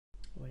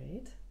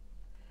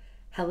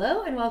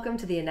Hello and welcome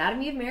to the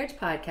Anatomy of Marriage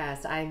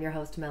podcast. I am your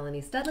host, Melanie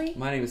Studley.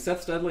 My name is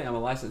Seth Studley. I'm a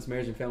licensed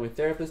marriage and family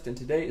therapist, and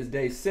today is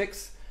day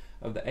 6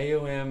 of the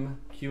AOM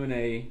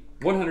Q&A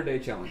 100-day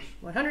challenge.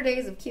 100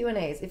 days of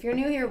Q&As. If you're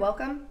new here,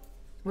 welcome.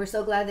 We're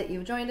so glad that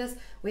you've joined us.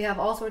 We have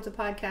all sorts of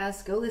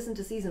podcasts. Go listen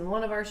to season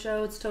 1 of our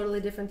show. It's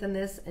totally different than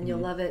this, and you'll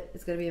love it.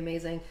 It's going to be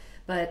amazing.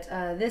 But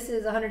this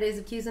is 100 days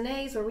of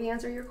Q&As where we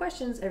answer your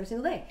questions every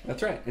single day.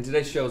 That's right. And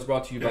today's show is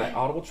brought to you by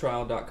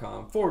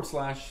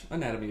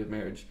audibletrial.com/anatomy of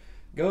marriage.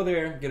 Go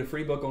there, get a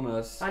free book on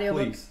us.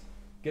 Audiobook. Please,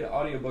 get an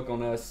audiobook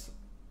on us.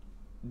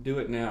 Do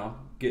it now.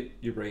 Get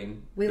your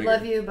brain We bigger.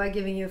 love you by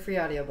giving you a free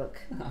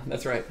audiobook.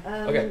 That's right.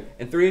 Okay,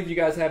 and 3 of you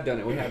guys have done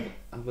it. We have,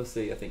 let's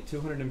see, I think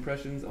 200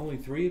 impressions. Only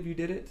 3 of you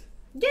did it.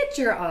 Get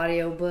your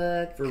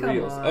audiobook. For Come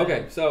reals. on.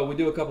 Okay, so we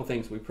do a couple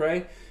things. We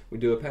pray, we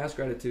do a past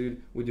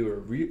gratitude, we do a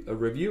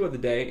review of the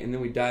day, and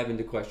then we dive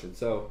into questions.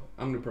 So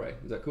I'm going to pray.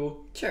 Is that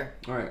cool? Sure.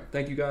 All right.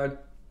 Thank you, God,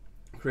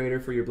 Creator,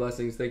 for your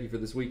blessings. Thank you for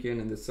this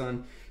weekend and this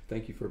sun.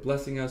 Thank you for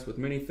blessing us with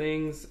many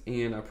things,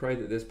 and I pray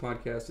that this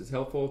podcast is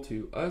helpful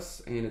to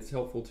us and it's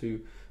helpful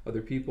to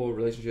other people,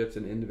 relationships,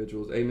 and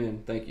individuals.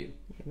 Amen. Thank you.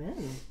 Amen.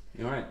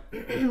 All right.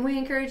 We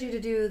encourage you to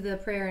do the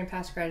prayer and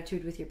past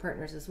gratitude with your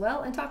partners as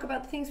well and talk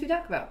about the things we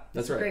talk about.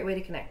 That's It's right. a great way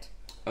to connect.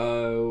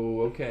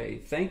 Oh,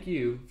 okay. Thank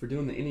you for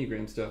doing the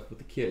Enneagram stuff with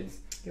the kids.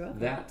 You're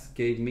welcome. That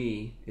gave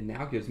me, and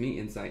now gives me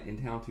insight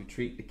into how to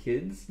treat the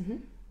kids.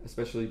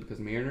 Especially because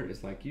Mariner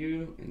is like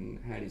you and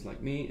Hattie's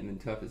like me, and then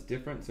Tough is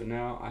different. So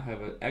now I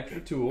have an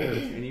extra tool, which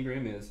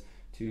Enneagram is,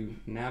 to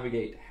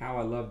navigate how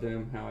I love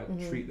them, how I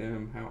treat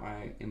them, how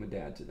I am a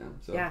dad to them.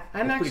 So Yeah,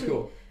 that's pretty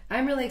cool.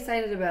 I'm really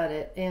excited about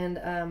it,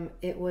 and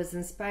it was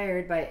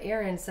inspired by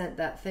Aaron sent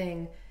that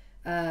thing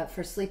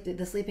for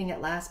the Sleeping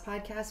at Last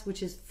podcast,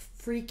 which is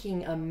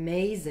freaking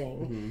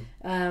amazing.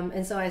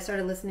 And so I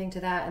started listening to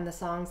that and the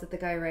songs that the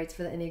guy writes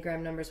for the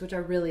Enneagram numbers, which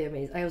are really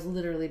amazing. I was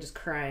literally just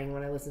crying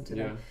when I listened to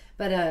them.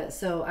 But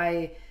so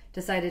I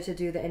decided to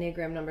do the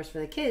Enneagram numbers for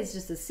the kids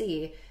just to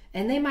see.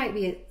 And they might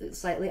be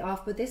slightly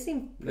off, but they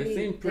seem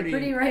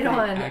pretty right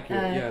on.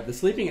 Accurate. Yeah, the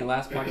Sleeping at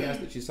Last podcast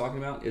that she's talking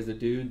about is a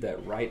dude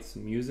that writes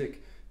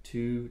music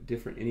to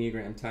different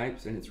Enneagram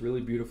types, and it's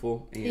really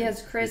beautiful. And he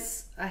has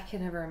Chris, I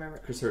can never remember.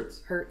 Chris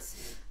Hertz.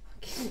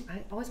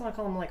 I always want to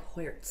call him like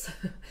Hertz,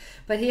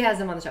 but he has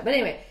him on the show. But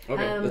anyway,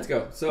 Okay, let's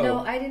go. So no,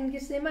 I didn't get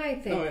to say my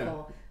thankful. Oh,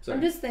 yeah. Sorry.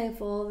 I'm just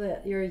thankful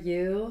that you're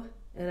you,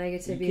 and I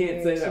get to be you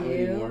can't say married that to one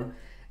you. anymore.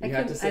 You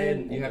have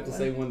to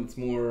say one that's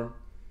more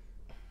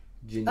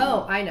genuine.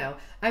 Oh, I know.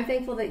 I'm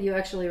thankful that you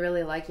actually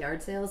really like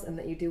yard sales and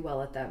that you do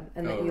well at them,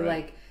 and that you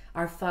like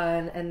are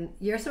fun, and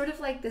you're sort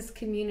of like this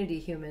community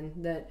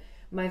human that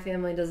my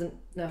family doesn't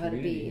know how to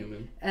be.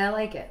 Human. And I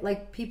like it.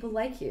 Like people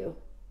like you.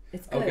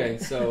 It's good. Okay,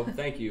 so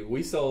thank you.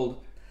 We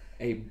sold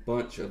a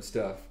bunch of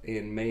stuff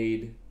and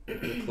made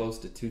close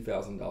to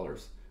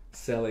 $2,000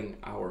 selling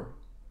our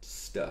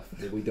stuff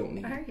that we don't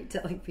need. Why are you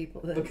telling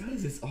people this?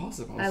 Because it's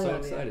awesome. I I'm so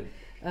love excited.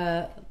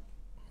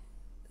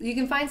 You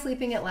can find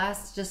Sleeping at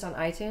Last just on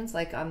iTunes,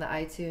 like on the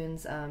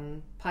iTunes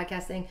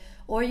podcast thing,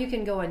 or you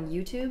can go on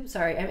YouTube.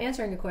 Sorry, I'm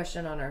answering a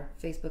question on our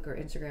Facebook or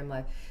Instagram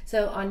Live.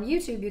 So on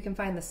YouTube, you can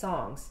find the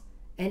songs,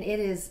 and it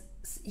is,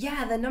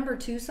 the number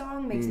 2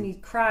 song makes me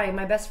cry.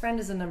 My best friend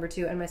is a number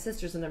 2, and my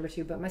sister's a number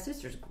 2, but my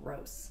sister's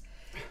gross.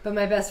 But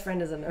my best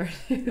friend is a number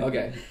 2.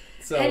 Okay,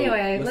 so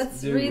anyway,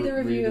 let's read the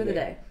review of the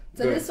day.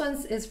 So Good. this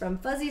one is from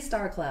Fuzzy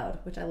Star Cloud,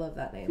 which I love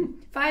that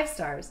name. 5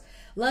 stars.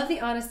 Love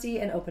the honesty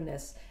and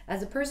openness.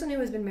 As a person who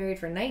has been married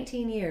for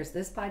 19 years,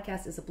 this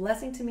podcast is a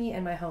blessing to me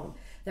and my home.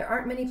 There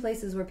aren't many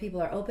places where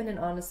people are open and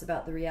honest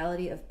about the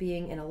reality of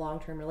being in a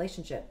long-term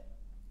relationship.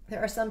 There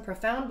are some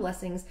profound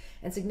blessings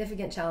and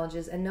significant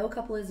challenges, and no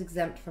couple is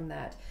exempt from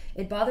that.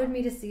 It bothered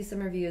me to see some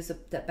reviews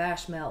that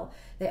bash Mel.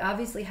 They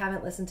obviously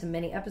haven't listened to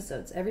many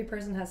episodes. Every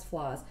person has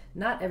flaws.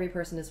 Not every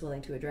person is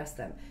willing to address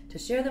them, to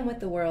share them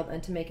with the world,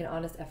 and to make an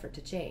honest effort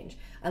to change.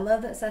 I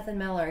love that Seth and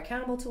Mel are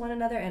accountable to one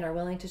another and are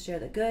willing to share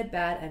the good,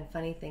 bad, and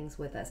funny things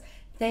with us.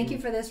 Thank you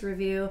for this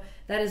review.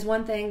 That is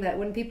one thing that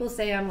when people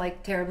say I'm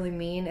like terribly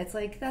mean, it's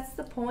like that's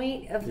the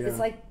point of it's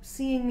like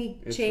seeing me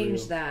change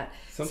real. that.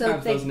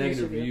 Sometimes so those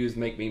negative reviews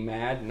make me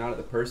mad, not at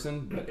the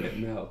person, but at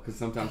Mel. Because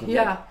sometimes I'm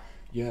like,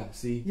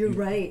 see, you're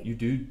right. You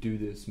do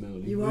this,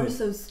 Melanie. You are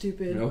so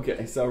stupid.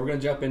 Okay, so we're going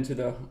to jump into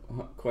the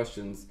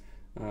questions.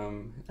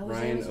 Ryan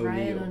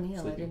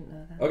O'Neill. I didn't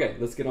know that. Okay,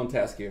 let's get on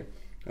task here.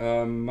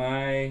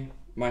 My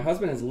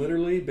husband has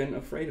literally been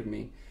afraid of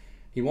me.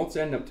 He won't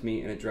stand up to me,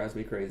 and it drives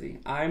me crazy.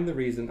 I'm the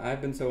reason I've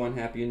been so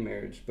unhappy in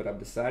marriage, but I've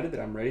decided that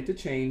I'm ready to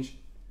change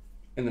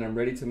and that I'm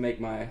ready to make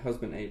my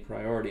husband a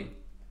priority.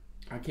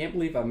 I can't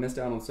believe I missed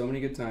out on so many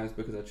good times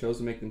because I chose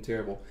to make them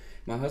terrible.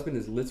 My husband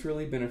has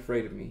literally been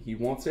afraid of me. He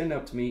won't stand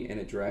up to me, and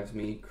it drives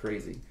me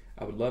crazy.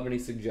 I would love any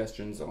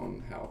suggestions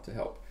on how to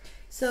help.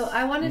 So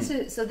I wanted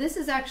to... So this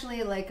is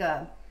actually like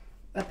a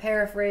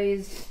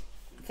paraphrase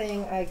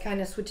thing. I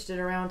kind of switched it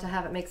around to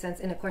have it make sense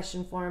in a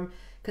question form,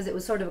 because it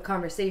was sort of a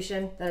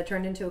conversation that I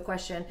turned into a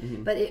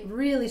question. But it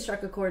really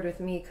struck a chord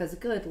with me because,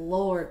 good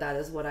Lord, that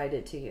is what I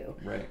did to you.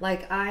 Right.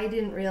 Like, I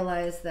didn't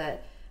realize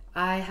that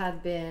I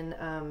had been,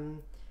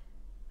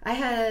 I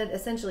had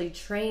essentially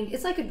trained.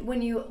 It's like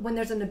when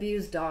there's an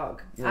abused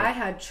dog. Right. I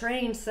had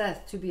trained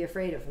Seth to be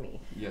afraid of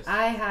me. Yes.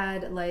 I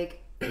had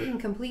like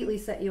completely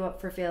set you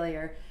up for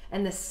failure.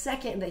 And the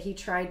second that he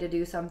tried to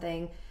do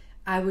something,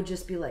 I would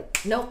just be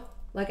like, nope.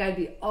 Like I'd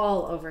be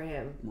all over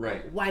him.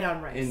 Right. White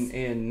on rice.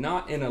 And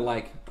not in a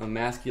like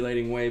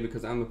emasculating way,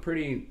 because I'm a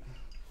pretty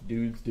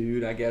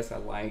dude, I guess. I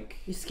like,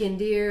 you skin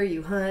deer,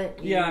 you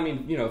hunt. yeah, I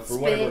mean, you know, for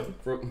spit.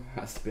 whatever,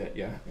 I spit,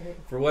 yeah.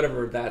 For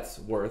whatever that's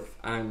worth,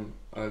 I'm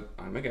a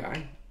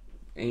guy.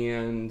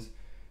 And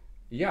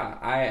yeah,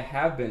 I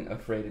have been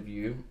afraid of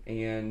you,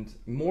 and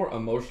more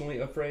emotionally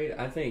afraid.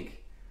 I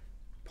think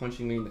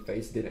punching me in the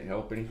face didn't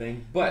help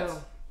anything, but No.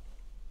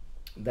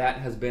 that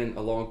has been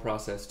a long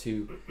process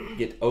to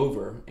get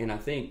over. And I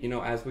think, you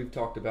know, as we've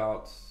talked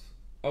about,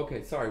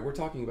 okay, sorry, we're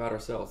talking about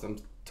ourselves. I'm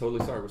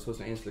totally sorry. We're supposed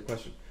to answer the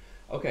question.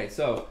 Okay,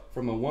 so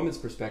from a woman's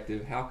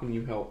perspective, how can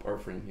you help our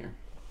friend here?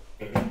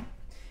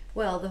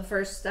 Well, the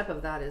first step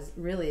of that is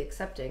really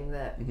accepting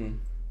that, Mm-hmm.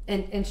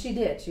 and she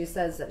did. She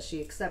says that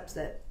she accepts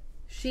that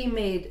she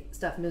made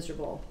stuff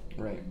miserable.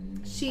 Right.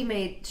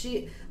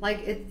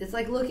 It's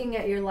like looking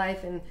at your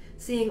life and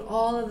seeing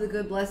all of the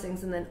good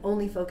blessings and then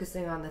only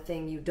focusing on the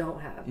thing you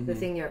don't have, the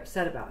thing you're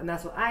upset about, and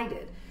that's what I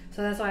did.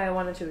 So that's why I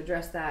wanted to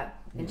address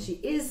that, and she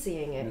is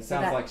seeing it. And it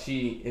sounds like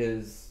she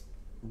is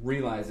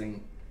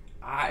realizing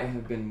I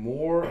have been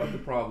more of the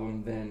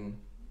problem than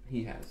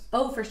he has.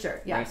 Oh, for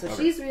sure. Yeah. Right? So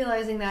Okay. she's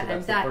realizing that, So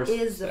and that's that the first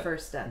is the step.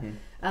 first step.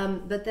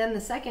 Mm-hmm. But then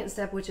the second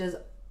step, which is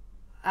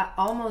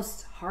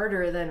almost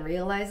harder than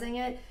realizing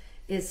it,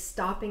 is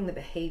stopping the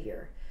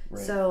behavior.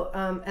 Right. So,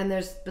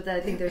 but I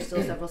think there's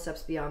still several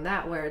steps beyond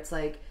that where it's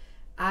like,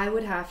 I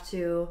would have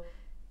to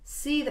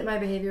see that my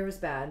behavior was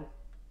bad,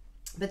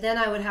 but then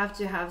I would have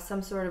to have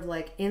some sort of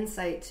like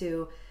insight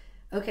to,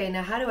 okay,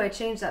 now how do I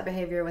change that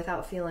behavior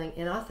without feeling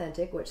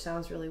inauthentic, which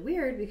sounds really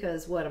weird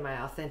because what am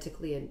I,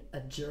 authentically a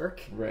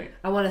jerk? Right.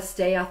 I want to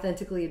stay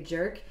authentically a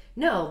jerk?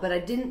 No, but I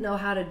didn't know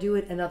how to do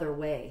it another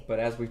way. But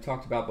as we've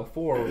talked about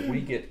before, we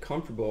get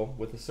comfortable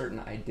with a certain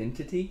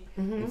identity,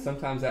 and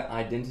sometimes that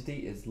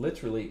identity is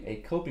literally a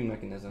coping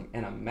mechanism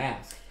and a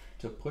mask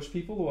to push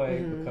people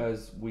away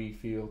because we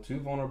feel too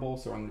vulnerable,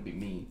 so I'm going to be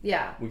mean.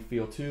 Yeah. We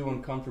feel too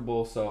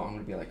uncomfortable, so I'm going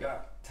to be like,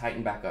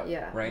 tighten back up.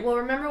 Yeah. Right? Well,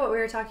 remember what we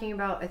were talking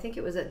about? I think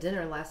it was at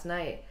dinner last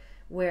night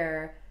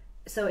where,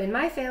 so in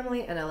my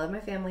family, and I love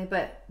my family,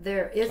 but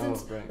there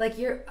isn't, right. like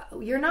you're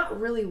not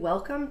really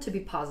welcome to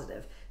be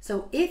positive.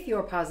 So if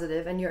you're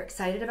positive and you're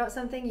excited about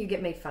something, you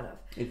get made fun of.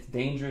 It's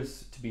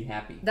dangerous to be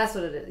happy. That's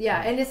what it is.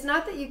 Yeah. And it's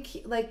not that you,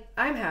 like,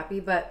 I'm happy,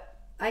 but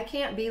I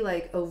can't be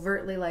like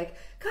overtly like,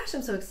 gosh,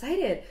 I'm so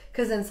excited.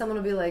 Because then someone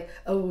will be like,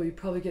 oh, well, you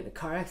probably get in a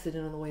car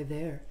accident on the way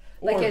there.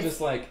 Or Like just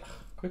like,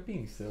 quit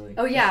being silly.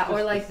 oh yeah, Just-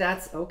 or like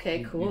that's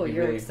okay, cool, you'd be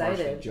you're really harshly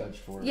excited. judged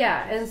for it.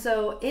 Yeah, and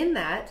so in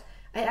that,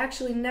 I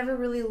actually never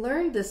really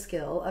learned the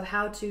skill of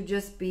how to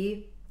just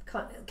be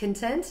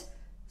content,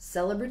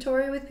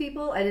 celebratory with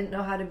people. I didn't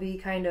know how to be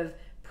kind of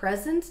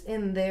present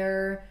in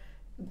their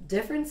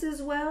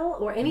differences well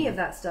or any of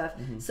that stuff.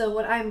 So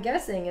what I'm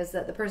guessing is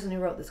that the person who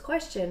wrote this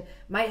question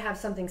might have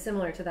something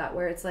similar to that,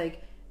 where it's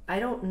like, I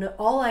don't know,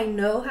 all I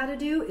know how to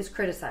do is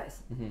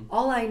criticize.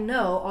 All I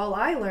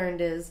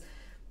learned is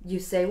you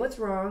say what's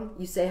wrong,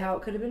 you say how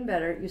it could have been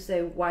better, you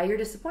say why you're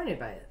disappointed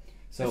by it.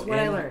 So That's what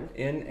I learned.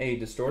 In a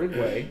distorted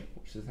way,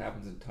 which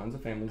happens in tons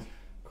of families,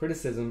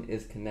 criticism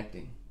is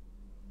connecting,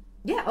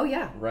 Yeah, oh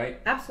yeah. right?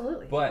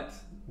 Absolutely. But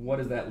what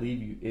does that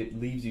leave you? It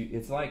leaves you.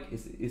 It's like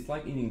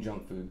eating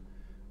junk food,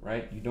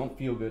 right? You don't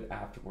feel good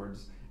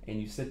afterwards,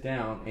 and you sit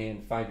down,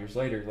 and 5 years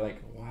later, you're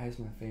like, why is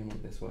my family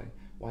this way?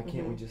 Why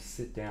can't we just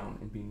sit down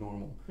and be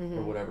normal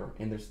or whatever?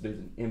 And there's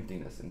an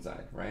emptiness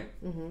inside, right?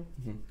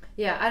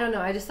 Yeah, I don't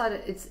know. I just thought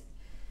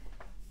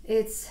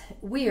it's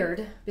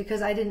weird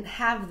because I didn't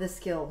have the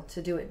skill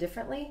to do it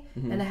differently,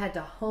 and I had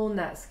to hone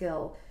that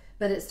skill.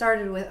 But it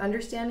started with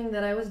understanding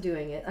that I was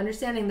doing it,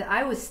 understanding that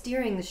I was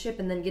steering the ship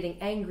and then getting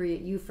angry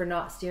at you for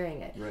not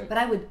steering it. Right. But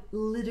I would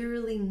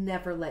literally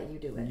never let you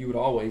do it. You would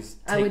always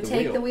take I would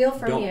take the wheel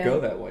from don't you. go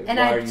that way. And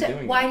why are you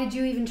doing why that? did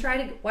you even try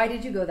to? Why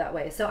did you go that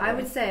way? So I Right.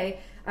 would say,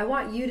 I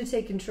want you to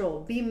take control.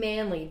 Be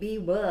manly. Be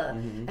blah.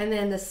 And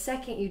then the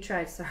second you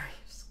tried, sorry,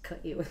 I just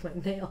cut you with my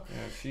nail.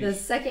 Yeah, The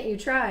second you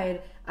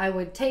tried, I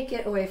would take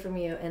it away from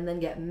you and then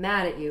get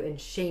mad at you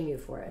and shame you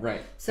for it.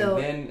 Right. So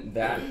and then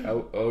that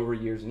over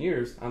years and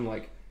years, I'm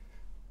like,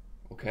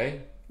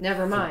 okay,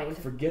 never mind.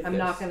 forget I'm this,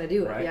 not going to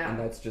do it. right? Yeah. And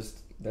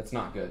that's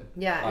not good.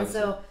 Yeah,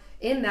 obviously.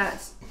 and so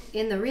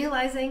in the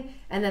realizing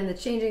and then the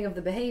changing of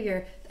the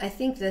behavior, I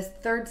think this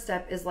third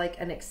step is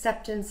like an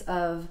acceptance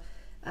of,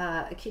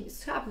 can you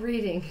stop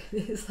reading?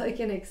 It's like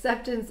an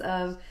acceptance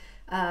of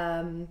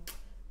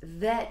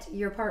that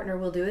your partner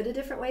will do it a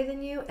different way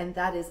than you, and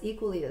that is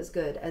equally as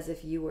good as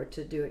if you were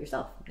to do it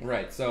yourself.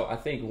 Right. So I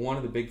think one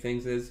of the big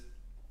things is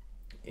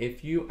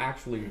if you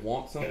actually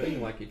want something,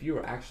 like if you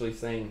are actually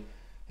saying,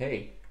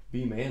 hey,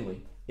 be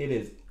manly, it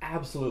is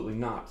absolutely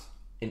not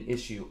an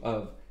issue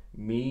of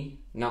me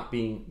not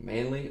being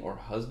manly or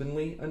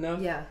husbandly enough.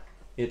 Yeah.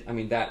 I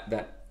mean that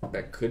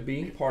that could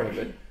be part of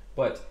it.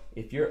 But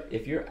if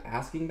you're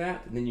asking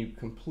that, then you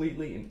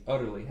completely and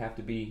utterly have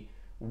to be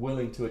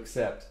willing to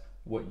accept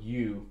what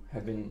you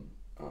have been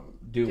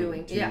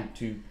doing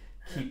to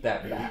keep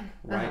that back,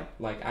 right?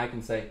 Like I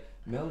can say,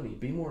 Melanie,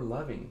 be more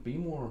loving, be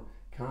more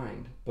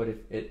kind. But if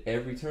at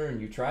every turn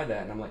you try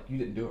that, and I'm like, you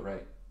didn't do it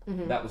right,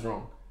 that was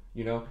wrong,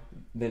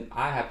 then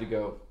I have to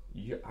go,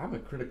 I'm a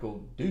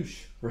critical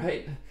douche,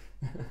 right?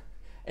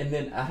 And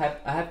then I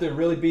have to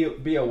really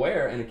be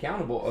aware and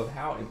accountable of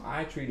how am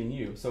I treating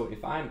you. So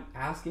if I'm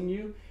asking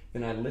you,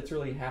 then I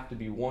literally have to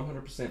be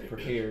 100%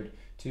 prepared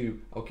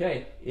to,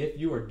 okay, if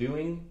you are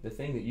doing the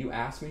thing that you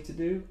asked me to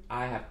do,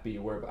 I have to be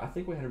aware of it. I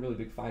think we had a really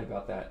big fight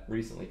about that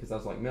recently because I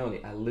was like, Melanie,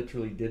 I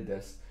literally did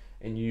this,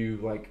 and you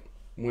like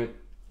went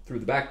through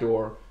the back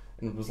door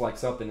and it was like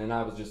something, and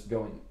I was just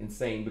going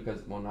insane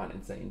because, well, not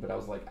insane, but I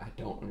was like, I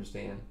don't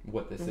understand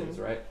what this is,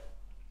 right?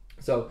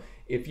 So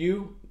if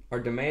you are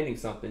demanding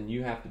something,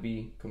 you have to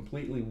be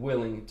completely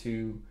willing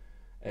to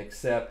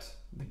accept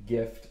the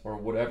gift or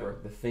whatever,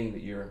 the thing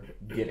that you're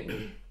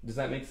getting. Does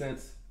that make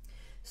sense?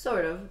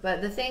 Sort of,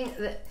 but the thing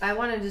that I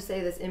wanted to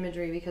say, this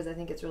imagery, because I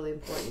think it's really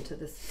important to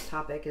this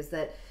topic, is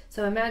that,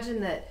 so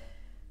imagine that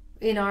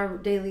in our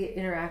daily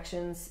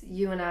interactions,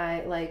 you and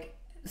I, like,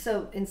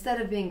 so instead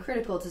of being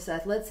critical to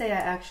Seth, let's say I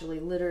actually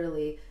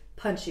literally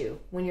punch you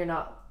when you're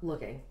not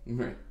looking,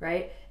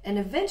 right? And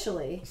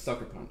eventually I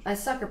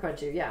sucker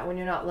punch you, when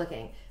you're not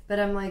looking. But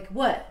I'm like,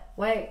 what?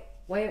 Why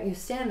don't you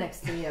stand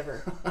next to me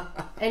ever?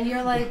 And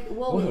you're like,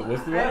 well,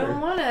 I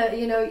don't want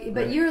to,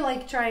 but you're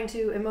like trying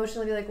to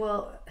emotionally be like,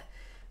 well,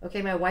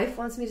 okay, my wife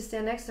wants me to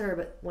stand next to her,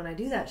 but when I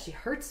do that, she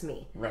hurts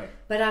me. Right.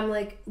 But I'm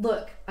like,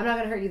 look, I'm not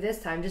going to hurt you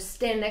this time. Just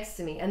stand next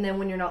to me. And then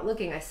when you're not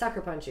looking, I sucker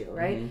punch you,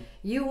 right?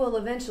 You will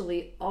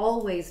eventually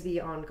always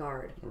be on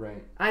guard.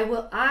 Right.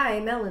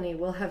 Melanie,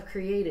 will have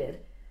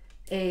created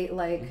a,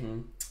 like,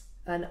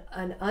 an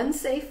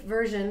unsafe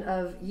version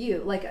of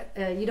you. Like,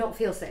 you don't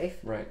feel safe.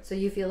 Right. So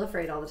you feel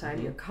afraid all the time.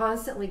 You're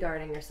constantly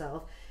guarding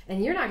yourself.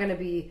 And you're not going to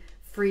be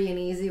free and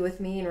easy with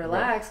me and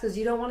relax because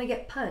you don't want to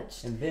get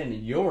punched. And then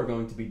you're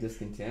going to be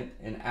discontent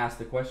and ask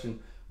the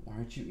question, why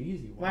aren't you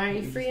easy? Why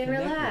aren't you free and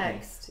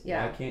relaxed?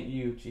 Yeah. Why can't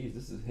you, geez,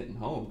 this is hitting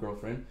home,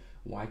 girlfriend.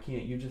 Why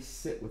can't you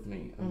just sit with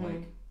me? I'm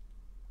like,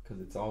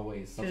 because it's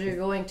always something. Because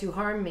you're going to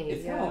harm me.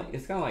 It's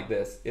kind of like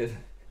this.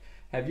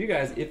 Have you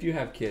guys, if you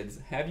have kids,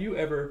 have you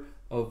ever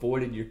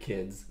avoided your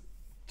kids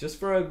just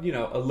for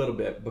a little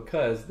bit,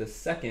 because the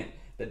second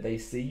that they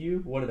see you,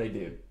 what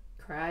do?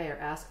 Cry or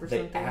ask for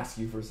something. They ask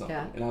you for something.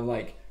 And I'm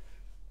like,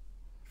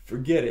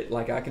 forget it.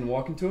 Like, I can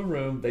walk into a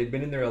room, they've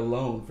been in there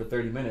alone for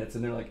 30 minutes,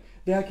 and they're like,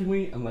 Dad, can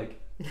we? I'm like,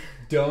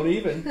 don't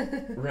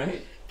even,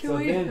 right?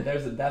 Then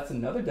that's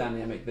another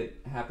dynamic that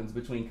happens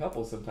between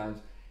couples sometimes.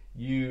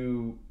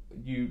 You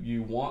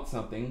want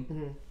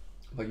something,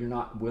 but you're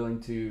not willing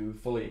to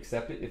fully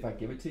accept it if I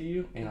give it to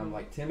you, and I'm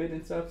like timid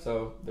and stuff,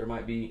 so there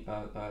might be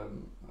a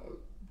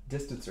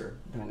distancer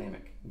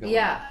dynamic going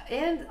on.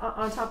 And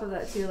on top of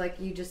that too, like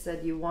you just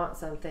said, you want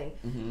something.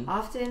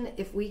 Often,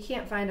 if we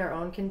can't find our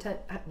own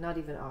not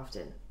even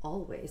often,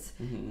 always,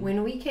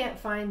 when we can't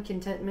find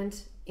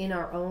contentment in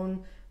our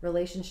own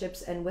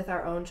relationships and with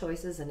our own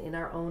choices and in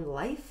our own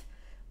life,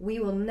 we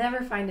will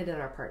never find it in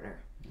our partner.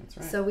 That's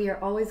right. So we are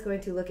always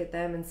going to look at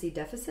them and see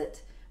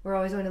deficit. We're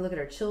always going to look at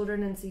our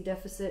children and see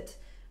deficit,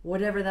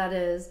 whatever that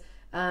is.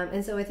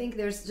 And so I think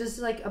there's just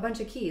like a bunch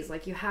of keys.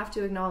 Like, you have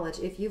to acknowledge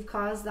if you've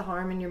caused the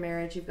harm in your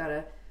marriage, you've got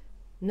to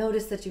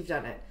notice that you've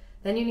done it.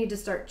 Then you need to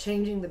start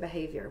changing the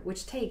behavior,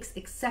 which takes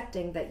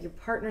accepting that your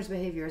partner's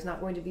behavior is not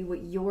going to be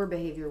what your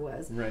behavior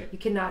was. Right. You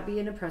cannot be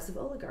an oppressive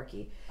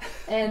oligarchy.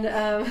 And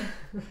and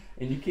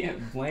you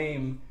can't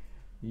blame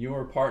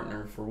your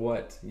partner for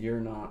what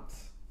you're not.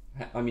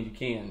 I mean, you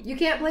can. You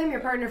can't blame your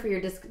partner for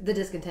the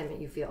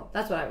discontentment you feel.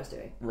 That's what I was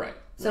doing. Right.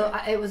 So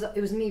it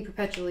was me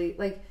perpetually,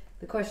 like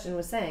the question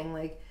was saying,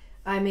 like,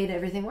 I made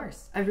everything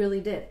worse. I really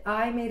did.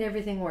 I made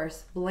everything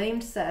worse.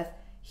 Blamed Seth.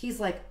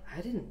 He's like,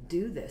 I didn't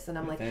do this. And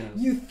I'm like, Thanos.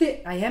 You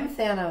think I am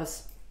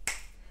Thanos.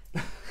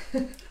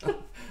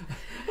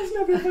 That's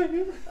not very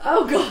funny.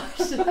 Oh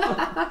gosh.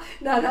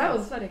 No, that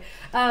was funny.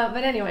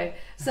 But anyway,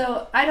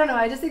 so I don't know.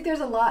 I just think there's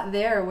a lot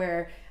there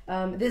where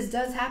this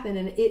does happen,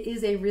 and it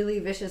is a really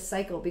vicious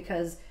cycle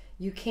because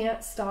you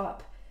can't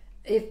stop.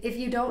 If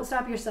you don't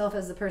stop yourself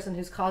as the person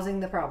who's causing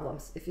the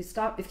problems, if you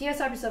can't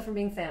stop yourself from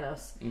being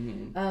Thanos,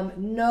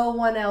 no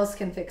one else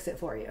can fix it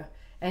for you.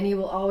 And you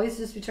will always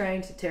just be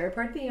trying to tear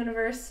apart the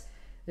universe.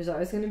 There's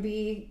always going to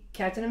be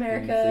Captain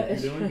America. You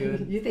think you're doing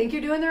good. You think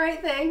you're doing the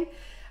right thing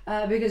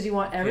because you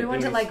want everyone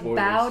to like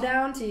bow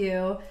down to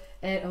you.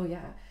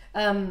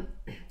 And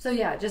so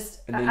yeah,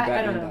 just and then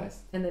I don't know. Dies.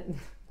 And then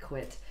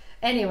quit.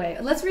 Anyway,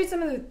 let's read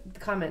some of the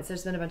comments.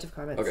 There's been a bunch of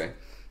comments. Okay.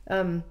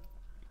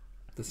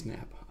 The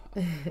snap.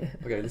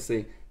 Okay, let's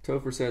see.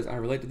 Topher says, I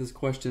relate to this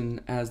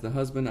question as the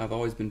husband. I've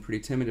always been pretty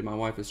timid, and my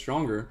wife is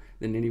stronger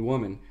than any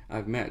woman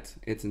I've met.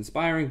 It's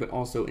inspiring, but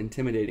also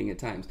intimidating at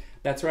times.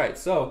 That's right.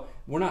 So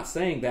we're not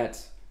saying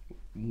that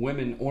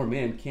women or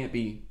men can't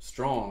be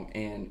strong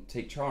and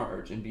take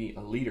charge and be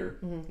a leader.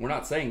 We're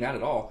not saying that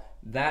at all.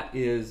 that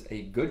is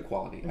a good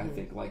quality, I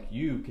think. Like,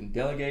 you can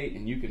delegate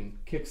and you can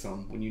kick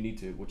some when you need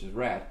to, which is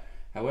rad.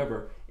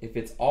 However, if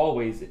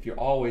you're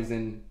always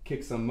in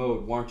kick some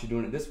mode, why aren't you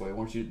doing it this way?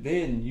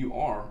 Then you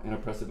are an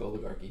oppressive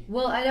oligarchy.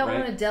 Well, I don't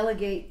right? want to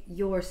delegate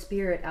your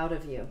spirit out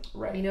of you.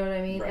 Right. You know what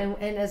I mean? Right.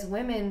 And as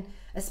women,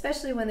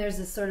 especially when there's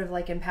this sort of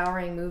like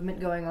empowering movement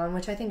going on,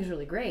 which I think is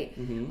really great,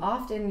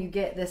 often you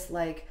get this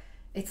like,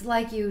 it's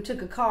like you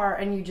took a car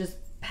and you just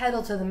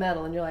pedal to the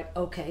metal and you're like,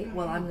 okay,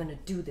 well, I'm going to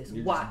do this.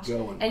 You're Watch. just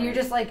going, and right? you're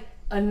just like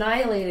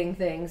annihilating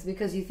things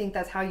because you think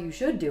that's how you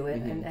should do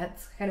it. And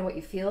that's kind of what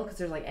you feel because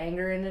there's like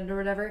anger in it or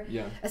whatever.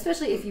 Yeah.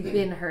 Especially if you've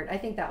been hurt. I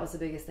think that was the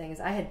biggest thing is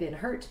I had been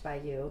hurt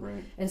by you.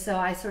 Right. And so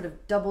I sort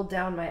of doubled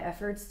down my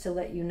efforts to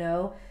let you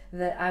know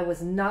that I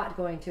was not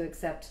going to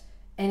accept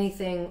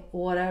anything,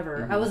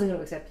 whatever. I wasn't going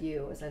to accept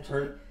you,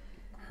 essentially.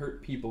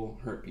 Hurt people,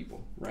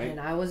 right? And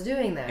I was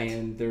doing that.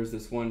 And there's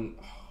this one,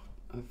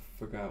 I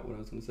forgot what I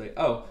was going to say.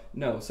 Oh,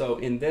 no. So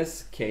in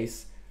this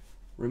case,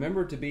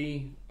 remember to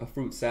be a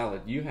fruit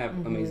salad. You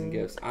have amazing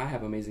gifts. I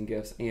have amazing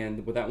gifts.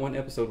 And with that one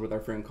episode with our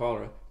friend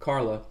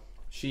Carla,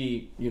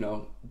 she,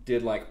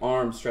 did like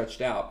arms stretched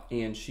out,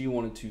 and she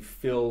wanted to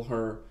fill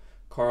her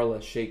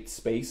Carla-shaped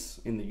space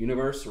in the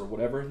universe or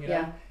whatever, you know?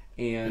 Yeah.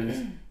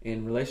 And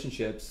in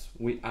relationships,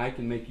 I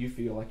can make you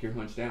feel like you're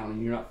hunched down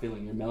and you're not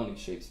feeling your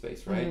Melanie-shaped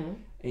space, right?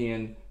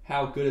 And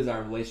how good is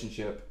our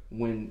relationship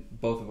when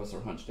both of us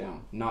are hunched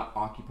down, not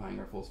occupying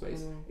our full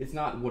space? It's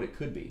not what it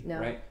could be,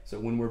 right? So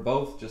when we're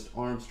both just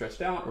arms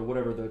stretched out, or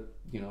whatever the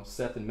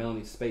Seth and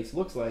Melanie's space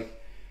looks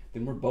like,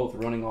 then we're both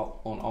running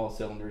on all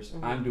cylinders.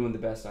 I'm doing the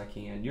best I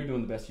can. You're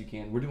doing the best you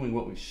can. We're doing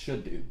what we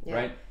should do,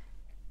 right?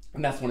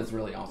 And that's when it's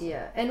really awesome.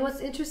 Yeah, and what's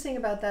interesting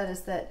about that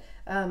is that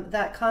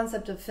that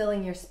concept of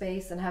filling your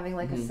space and having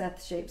like a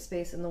Seth-shaped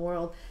space in the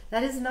world,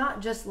 that is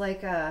not just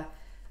like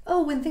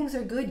when things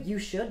are good, you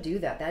should do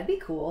that. That'd be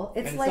cool.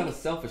 It's like, not a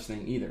selfish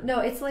thing either. No,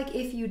 it's like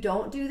if you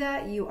don't do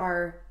that,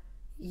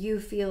 you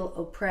feel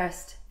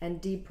oppressed and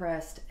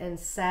depressed and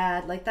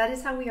sad. Like that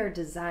is how we are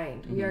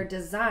designed. We are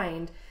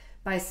designed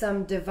by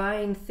some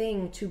divine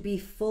thing to be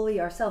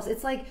fully ourselves.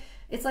 It's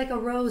like a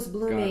rose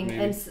blooming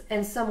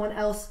and someone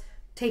else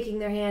taking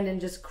their hand and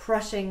just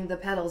crushing the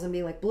petals and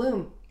being like,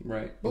 bloom.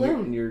 Right.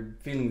 Bloom. And you're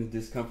feeling the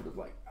discomfort of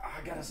like,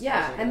 I gotta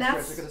stretch, I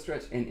gotta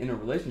stretch. And in a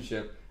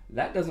relationship,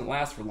 that doesn't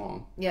last for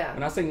long. Yeah.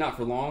 When I say not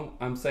for long,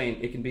 I'm saying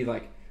it can be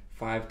like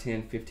 5,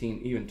 10,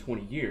 15, even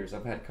 20 years.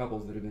 I've had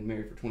couples that have been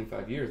married for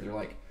 25 years. They're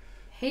like,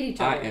 hate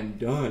each other. I am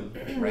done.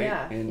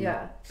 Right?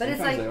 Yeah. But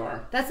it's like,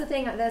 that's the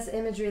thing, that's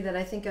imagery that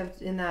I think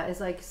of in that is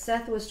like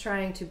Seth was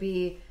trying to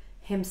be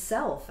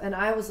himself. And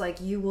I was like,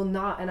 you will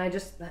not. And I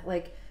just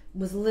like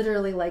was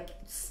literally like,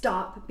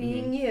 stop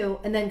being you.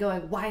 And then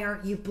going, why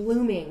aren't you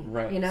blooming?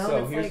 Right.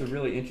 So here's a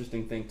really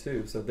interesting thing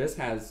too. So this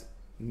has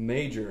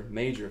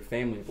major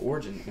family of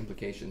origin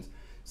implications.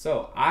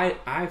 So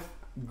I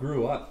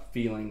grew up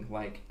feeling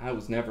like I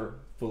was never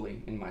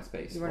fully in my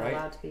space. You weren't right?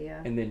 allowed to be,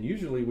 yeah. And then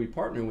usually we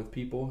partner with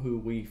people who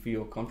we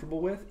feel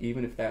comfortable with,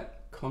 even if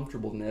that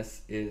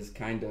comfortableness is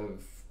kind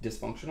of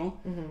dysfunctional,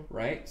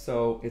 right?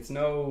 So it's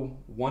no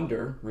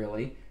wonder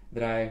really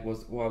that I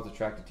was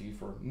attracted to you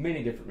for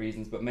many different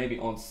reasons, but maybe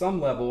on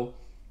some level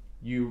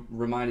you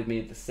reminded me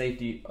of the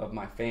safety of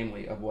my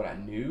family, of what I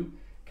knew.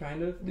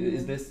 Kind of.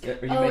 Is this?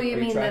 You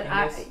mean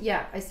that?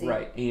 Yeah, I see.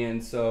 Right,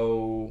 and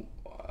so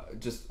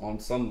just on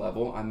some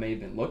level, I may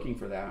have been looking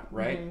for that,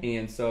 right?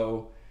 And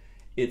so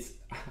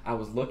I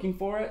was looking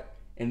for it,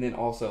 and then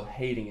also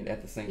hating it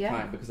at the same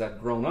time because I've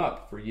grown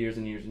up for years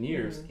and years and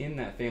years in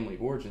that family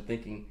of origin,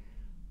 thinking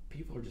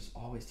people are just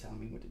always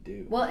telling me what to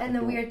do. Well, and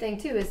the weird thing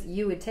too is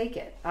you would take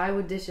it. I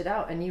would dish it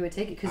out, and you would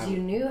take it because you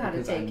knew how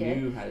to take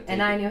it,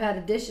 and I knew how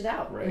to dish it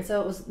out, and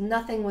so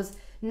it was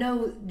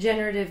no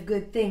generative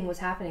good thing was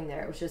happening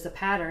there. It was just a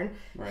pattern.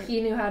 Right.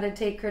 He knew how to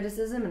take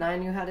criticism, and I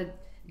knew how to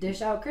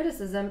dish out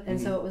criticism, and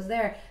so it was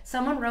there.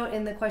 Someone wrote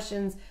in the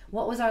questions,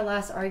 what was our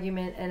last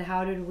argument and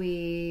how did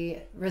we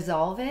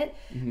resolve it?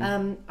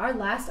 Our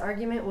last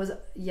argument was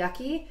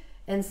yucky,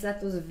 and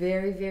Seth was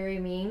very, very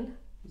mean.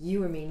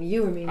 You were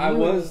mean. I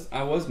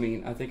was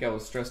mean. I think I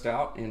was stressed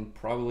out and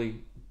probably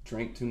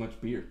drank too much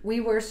beer. We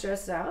were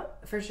stressed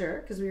out for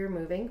sure because we were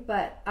moving,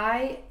 but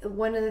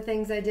one of the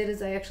things I did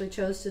is I actually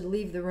chose to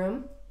leave the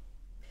room,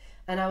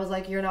 and I was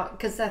like, you're not,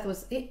 because Seth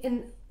was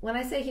when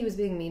I say he was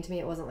being mean to me,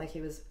 it wasn't like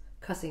he was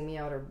cussing me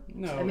out, or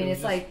no, I mean,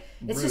 it's like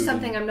it's just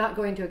something I'm not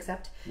going to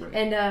accept. Right.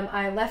 And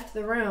I left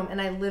the room,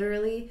 and I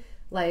literally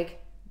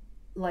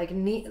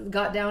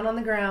got down on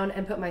the ground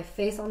and put my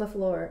face on the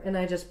floor, and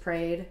I just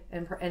prayed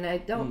and I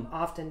don't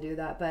often do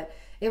that, but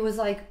it was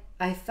like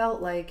I felt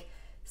like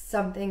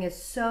something is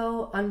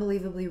so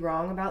unbelievably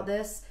wrong about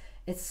this.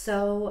 It's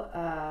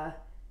so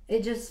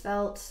it just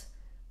felt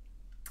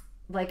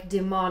like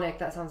demonic.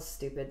 That sounds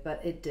stupid,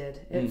 but it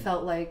did. It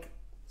felt like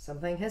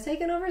something has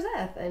taken over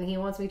Seth and he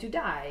wants me to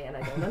die, and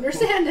I don't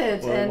understand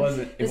it. Well,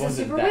 and this is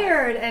super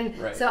weird. And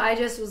right. So I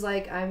just was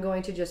like, I'm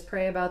going to just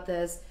pray about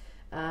this,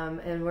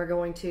 and we're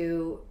going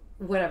to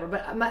whatever.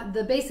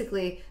 But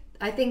basically,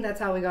 I think that's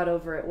how we got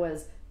over it,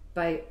 was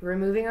by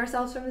removing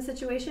ourselves from the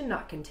situation,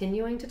 not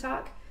continuing to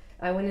talk.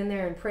 I went in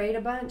there and prayed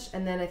a bunch,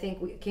 and then I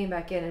think we came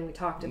back in and we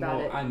talked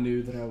about it. I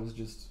knew that I was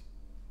just...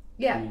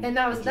 Yeah, and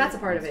that's a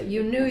part of it.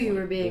 You knew you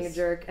were being a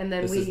jerk, and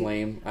then this is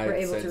lame. were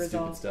able to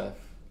resolve stuff.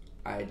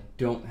 I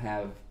don't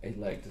have a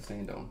leg to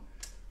stand on.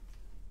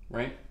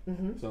 Right?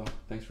 Mm-hmm. So,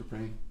 thanks for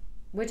praying.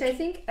 Which I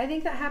think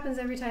that happens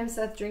every time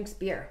Seth drinks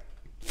beer.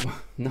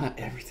 Not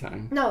every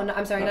time. No,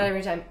 I'm sorry, not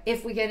every time.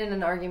 If we get in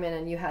an argument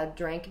and you had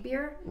drank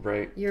beer,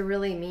 right, you're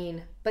really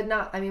mean. But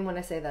not, I mean, when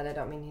I say that, I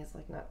don't mean he's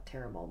like not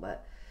terrible,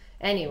 but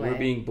anyway. We're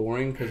being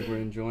boring because we're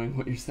enjoying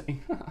what you're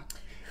saying.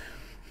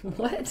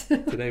 What?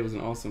 This was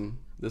an awesome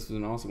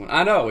one.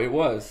 I know, it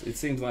was. It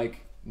seems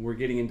like we're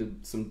getting into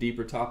some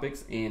deeper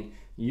topics, and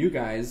you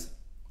guys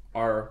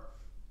are...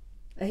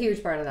 a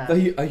huge part of that.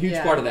 A huge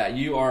part of that.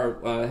 You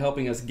are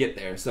helping us get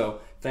there. So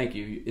thank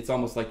you. It's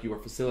almost like you are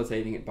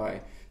facilitating it by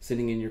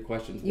sending in your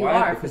questions.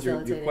 Why? Because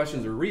your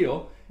questions are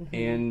real,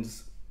 and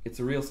it's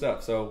the real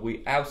stuff. So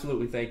we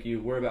absolutely thank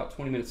you. We're about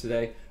 20 minutes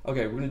today.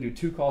 Okay, we're going to do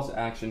 2 calls to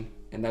action,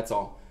 and that's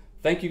all.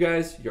 Thank you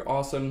guys. You're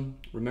awesome.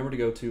 Remember to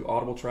go to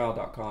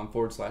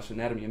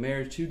audibletrial.com/anatomy of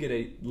marriage to get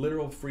a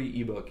literal free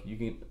ebook.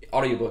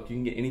 Audiobook. You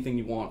can get anything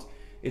you want.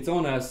 It's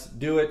on us.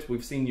 Do it.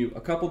 We've seen you a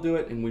couple do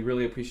it, and we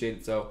really appreciate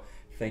it. So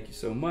thank you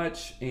so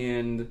much.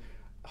 And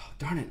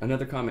darn it,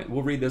 another comment.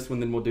 We'll read this one,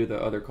 then we'll do the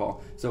other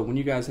call. So when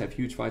you guys have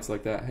huge fights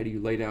like that, how do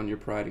you lay down your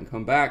pride and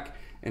come back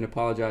and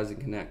apologize and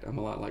connect? I'm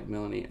a lot like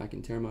Melanie. I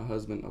can tear my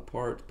husband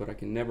apart, but I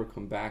can never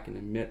come back and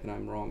admit that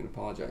I'm wrong and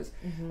apologize.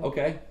 Mm-hmm.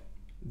 Okay,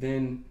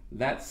 then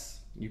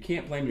you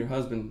can't blame your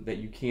husband that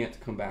you can't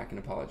come back and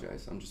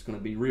apologize. I'm just going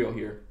to be real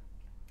here.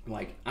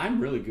 Like,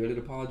 I'm really good at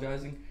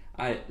apologizing.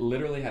 I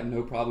literally have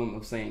no problem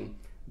of saying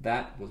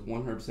that was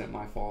 100%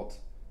 my fault.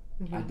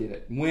 Mm-hmm. I did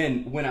it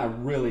when I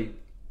really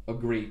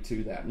agree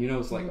to that.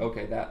 It's like,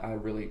 okay, that I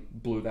really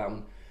blew that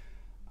one.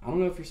 I don't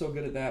know if you're so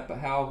good at that, but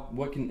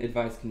what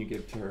advice can you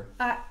give to her?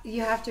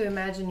 You have to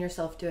imagine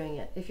yourself doing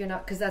it. If you're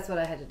not, because that's what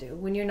I had to do.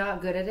 When you're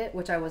not good at it,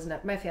 which I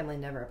wasn't, my family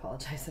never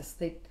apologizes.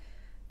 They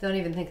don't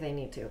even think they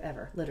need to,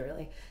 ever,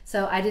 literally.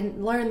 So I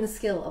didn't learn the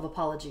skill of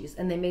apologies,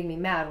 and they made me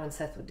mad when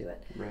Seth would do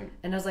it. Right.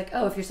 And I was like,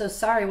 oh, if you're so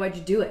sorry, why'd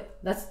you do it?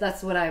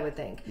 That's what I would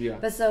think. Yeah.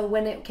 But so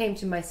when it came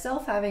to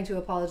myself having to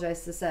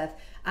apologize to Seth,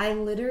 I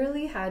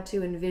literally had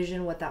to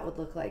envision what that would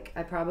look like.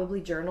 I probably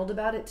journaled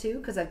about it too,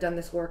 because I've done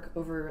this work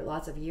over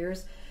lots of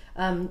years.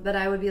 But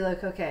I would be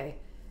like, okay,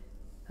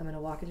 I'm going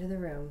to walk into the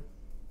room.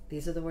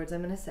 These are the words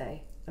I'm going to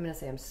say. I'm going to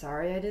say, I'm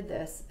sorry I did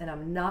this, and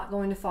I'm not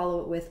going to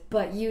follow it with,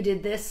 but you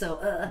did this,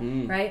 so,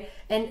 right?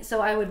 And so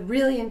I would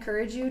really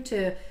encourage you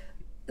to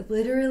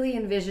literally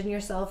envision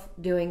yourself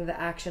doing the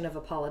action of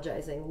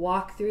apologizing.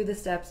 Walk through the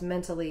steps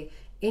mentally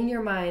in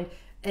your mind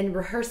and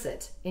rehearse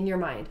it in your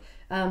mind.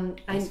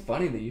 It's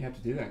funny that you have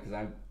to do that, because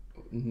I've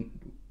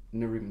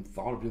never even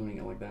thought of doing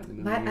it like that.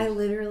 I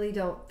literally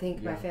don't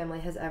think my family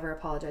has ever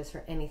apologized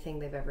for anything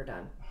they've ever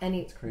done.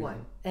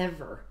 Anyone,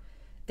 ever.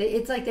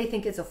 It's like they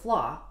think it's a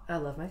flaw. I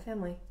love my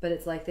family, but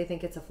it's like they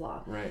think it's a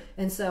flaw. Right.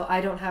 And so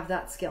I don't have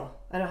that skill.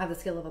 I don't have the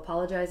skill of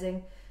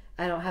apologizing.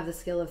 I don't have the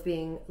skill of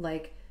being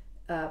like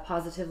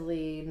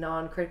positively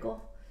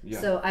non-critical. Yeah.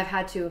 So I've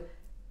had to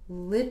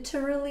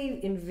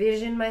literally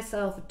envision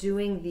myself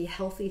doing the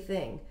healthy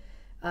thing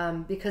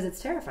because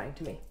it's terrifying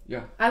to me.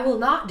 Yeah. I will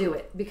not do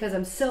it because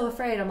I'm so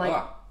afraid. I'm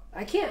like,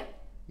 I can't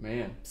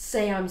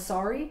say I'm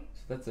sorry.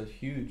 So that's a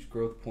huge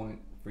growth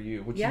point for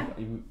you. Would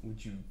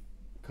you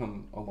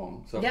come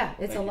along? So yeah,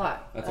 it's a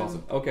lot. That's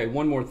awesome. Okay,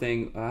 one more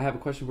thing. I have a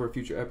question for a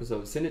future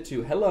episode. Send it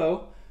to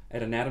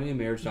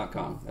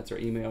hello@anatomyofmarriage.com. That's our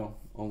email.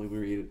 Only we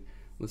read it.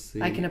 Let's see.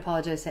 I can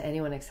apologize to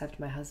anyone except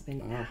my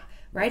husband.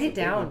 Write it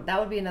down. That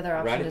would be another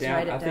option. Write it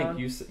down. I think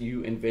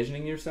you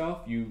envisioning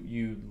yourself,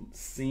 you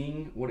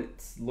seeing what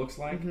it looks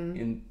like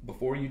in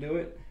before you do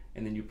it,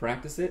 and then you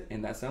practice it.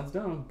 And that sounds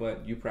dumb,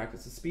 but you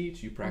practice a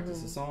speech, you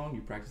practice a song,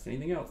 you practice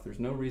anything else. There's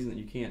no reason that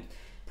you can't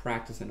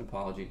practice an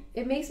apology.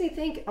 It makes me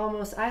think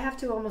I have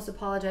to almost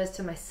apologize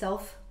to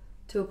myself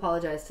to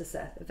apologize to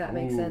Seth, if that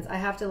makes sense. I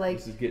have to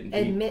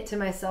admit to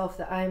myself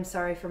that I'm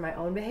sorry for my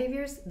own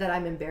behaviors, that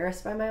I'm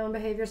embarrassed by my own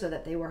behaviors, or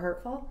that they were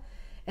hurtful,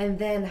 and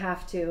then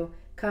have to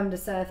come to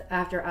Seth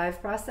after I've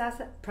processed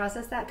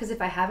that, because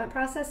if I haven't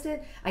processed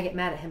it, I get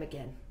mad at him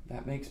again.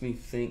 That makes me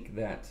think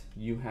that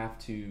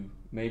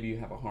maybe you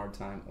have a hard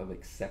time of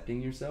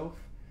accepting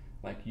yourself.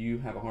 Like, you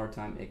have a hard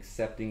time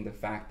accepting the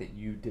fact that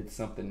you did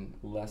something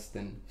less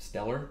than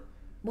stellar.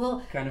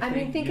 Well,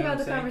 think about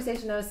the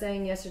conversation I was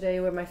saying yesterday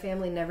where my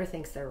family never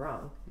thinks they're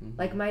wrong. Mm-hmm.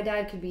 Like, my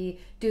dad could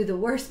do the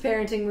worst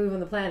parenting move on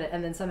the planet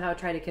and then somehow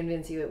try to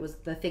convince you it was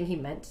the thing he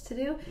meant to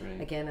do.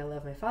 Right. Again, I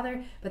love my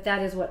father, but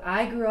that is what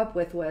I grew up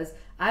with, was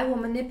I will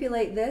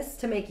manipulate this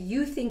to make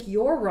you think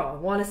you're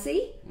wrong. Want to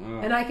see?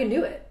 And I can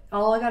do it.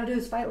 All I got to do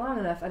is fight long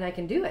enough and I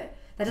can do it.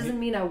 That doesn't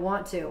mean I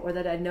want to, or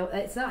that I know.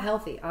 It's not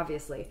healthy,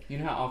 obviously. You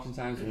know how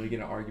oftentimes when we get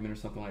in an argument or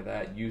something like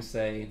that, you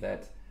say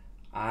that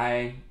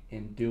I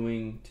am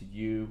doing to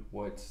you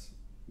what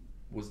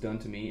was done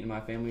to me in my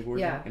family of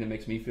origin, and it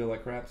makes me feel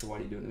like crap, so why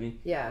do you do it to me?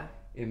 Yeah.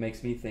 It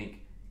makes me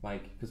think,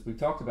 like, because we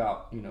talked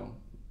about,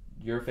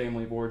 your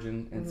family of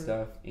origin and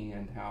stuff,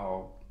 and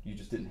how you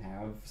just didn't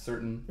have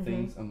certain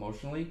things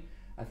emotionally.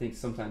 I think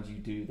sometimes you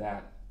do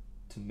that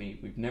to me.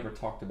 We've never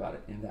talked about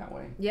it in that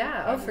way.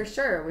 Yeah, oh, for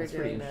sure we're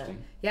doing that.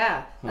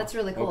 Yeah, that's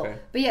really cool. Okay.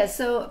 But yeah,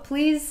 so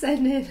please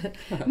send in...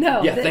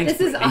 No, yeah,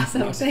 this is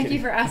awesome. Thank you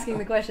for asking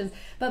the questions.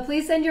 But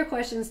please send your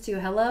questions to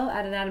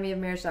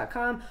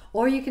hello@anatomyofmarriage.com,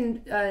 or you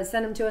can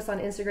send them to us on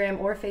Instagram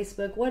or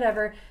Facebook,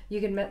 whatever. You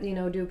can,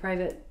 do a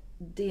private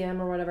DM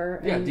or whatever.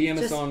 Yeah, DM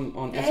us on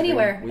Instagram.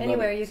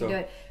 Anywhere you can do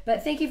it.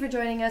 But thank you for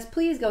joining us.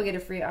 Please go get a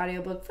free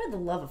audiobook, for the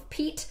love of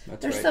Pete.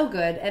 They're so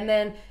good. And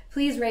then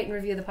please rate and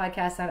review the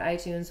podcast on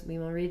iTunes. We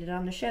will read it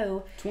on the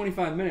show.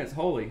 25 minutes,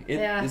 holy.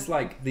 It's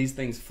like these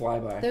things fly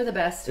by. They're the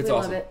best. It's we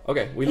awesome. love it.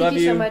 Okay, we love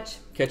you so much.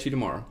 Catch you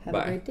tomorrow. Have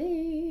Bye. a great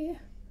day.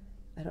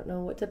 I don't know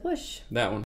what to push. That one.